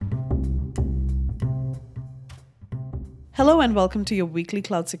Hello and welcome to your weekly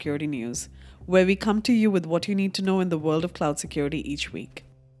cloud security news, where we come to you with what you need to know in the world of cloud security each week.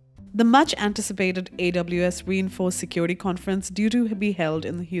 The much anticipated AWS Reinforced Security Conference, due to be held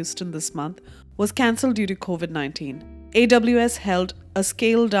in Houston this month, was cancelled due to COVID-19. AWS held a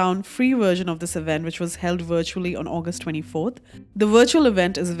scaled-down free version of this event, which was held virtually on August 24th. The virtual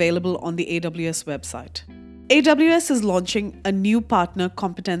event is available on the AWS website. AWS is launching a new partner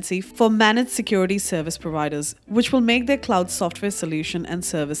competency for managed security service providers, which will make their cloud software solution and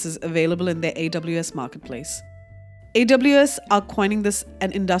services available in their AWS marketplace. AWS are coining this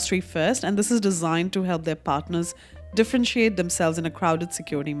an industry first, and this is designed to help their partners differentiate themselves in a crowded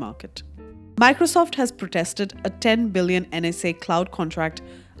security market. Microsoft has protested a $10 billion NSA cloud contract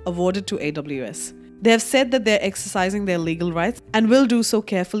awarded to AWS. They have said that they're exercising their legal rights and will do so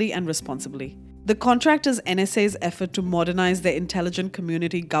carefully and responsibly. The contract is NSA's effort to modernize their intelligent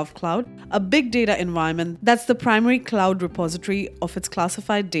community GovCloud, a big data environment that's the primary cloud repository of its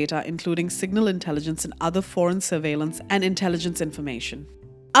classified data, including signal intelligence and other foreign surveillance and intelligence information.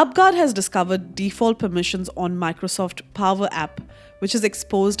 UpGuard has discovered default permissions on Microsoft Power App, which has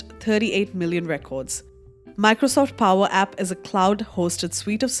exposed 38 million records. Microsoft Power App is a cloud-hosted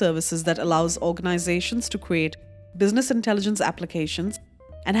suite of services that allows organizations to create business intelligence applications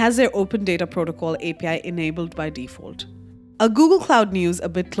and has their Open Data Protocol API enabled by default. A Google Cloud news a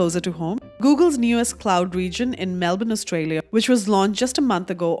bit closer to home. Google's newest cloud region in Melbourne, Australia, which was launched just a month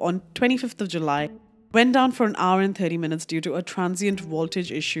ago on 25th of July, went down for an hour and 30 minutes due to a transient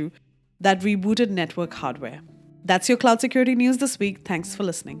voltage issue that rebooted network hardware. That's your cloud security news this week. Thanks for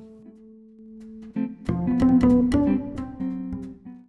listening.